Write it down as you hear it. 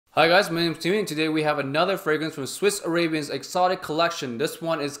Hi guys, my name is Timmy and today we have another fragrance from Swiss Arabian's exotic collection. This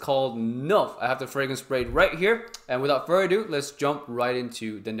one is called Nouf. I have the fragrance sprayed right here, and without further ado, let's jump right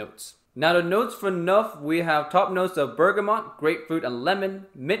into the notes. Now the notes for Nouf, we have top notes of bergamot, grapefruit and lemon,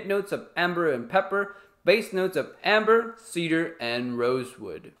 mid notes of amber and pepper, base notes of amber, cedar, and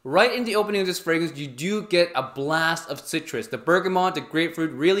rosewood. Right in the opening of this fragrance, you do get a blast of citrus. The bergamot, the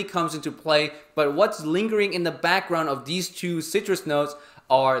grapefruit really comes into play, but what's lingering in the background of these two citrus notes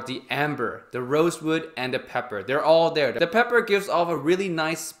are the amber, the rosewood, and the pepper. They're all there. The pepper gives off a really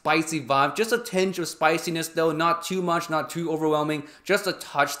nice spicy vibe, just a tinge of spiciness though, not too much, not too overwhelming, just a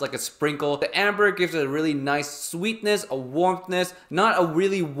touch, like a sprinkle. The amber gives it a really nice sweetness, a warmthness, not a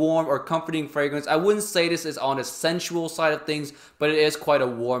really warm or comforting fragrance. I wouldn't say this is on the sensual side of things, but it is quite a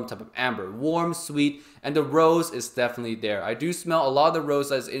warm type of amber. Warm, sweet, and the rose is definitely there. I do smell a lot of the rose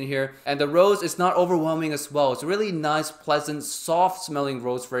that's in here, and the rose is not overwhelming as well. It's a really nice, pleasant, soft smelling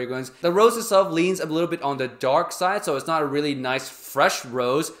rose fragrance. The rose itself leans a little bit on the dark side, so it's not a really nice fresh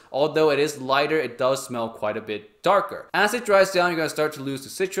rose. Although it is lighter, it does smell quite a bit darker. As it dries down, you're going to start to lose the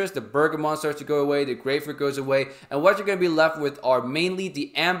citrus, the bergamot starts to go away, the grapefruit goes away, and what you're going to be left with are mainly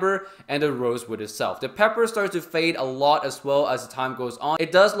the amber and the rosewood itself. The pepper starts to fade a lot as well as the time goes on.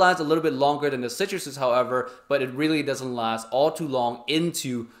 It does last a little bit longer than the citruses, however, but it really doesn't last all too long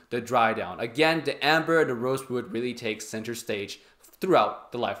into the dry down. Again, the amber and the rosewood really takes center stage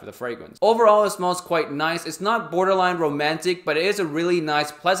throughout the life of the fragrance. Overall, it smells quite nice. It's not borderline romantic, but it is a really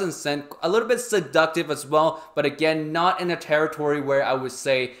nice, pleasant scent, a little bit seductive as well, but again, not in a territory where I would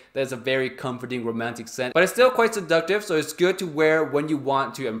say there's a very comforting romantic scent, but it's still quite seductive, so it's good to wear when you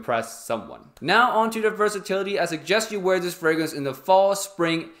want to impress someone. Now on to the versatility. I suggest you wear this fragrance in the fall,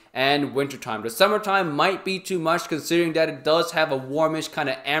 spring, and wintertime. The summertime might be too much considering that it does have a warmish kind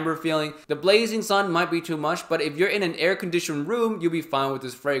of amber feeling. The blazing sun might be too much, but if you're in an air-conditioned room, you'll be fine with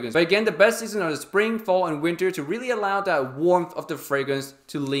this fragrance. But again, the best season are the spring, fall, and winter to really allow that warmth of the fragrance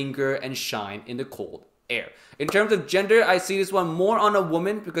to linger and shine in the cold air. In terms of gender, I see this one more on a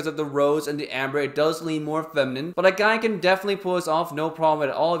woman because of the rose and the amber. It does lean more feminine, but a guy can definitely pull this off, no problem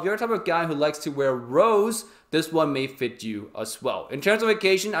at all. If you're the type of guy who likes to wear rose, this one may fit you as well. In terms of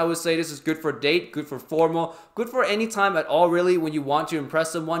occasion, I would say this is good for date, good for formal, good for any time at all really when you want to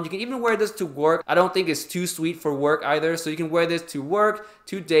impress someone. You can even wear this to work. I don't think it's too sweet for work either, so you can wear this to work,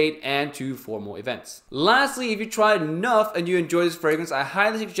 to date, and to formal events. Lastly, if you tried Nouf and you enjoy this fragrance, I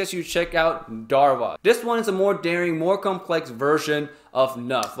highly suggest you check out Darva. This one is a more daring, more complex version of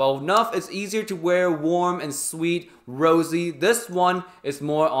Nouf. While Nouf is easier to wear, warm and sweet, rosy, this one is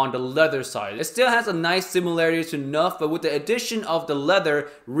more on the leather side. It still has a nice similarity to Nouf, but with the addition of the leather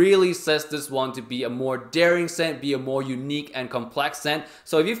really sets this one to be a more daring scent, be a more unique and complex scent.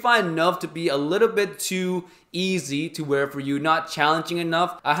 So if you find Nouf to be a little bit too easy to wear for you, not challenging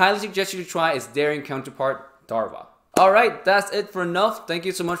enough, I highly suggest you to try its daring counterpart, Darva. Alright, that's it for Nouf. Thank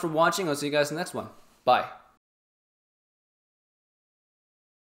you so much for watching. I'll see you guys in the next one. Bye.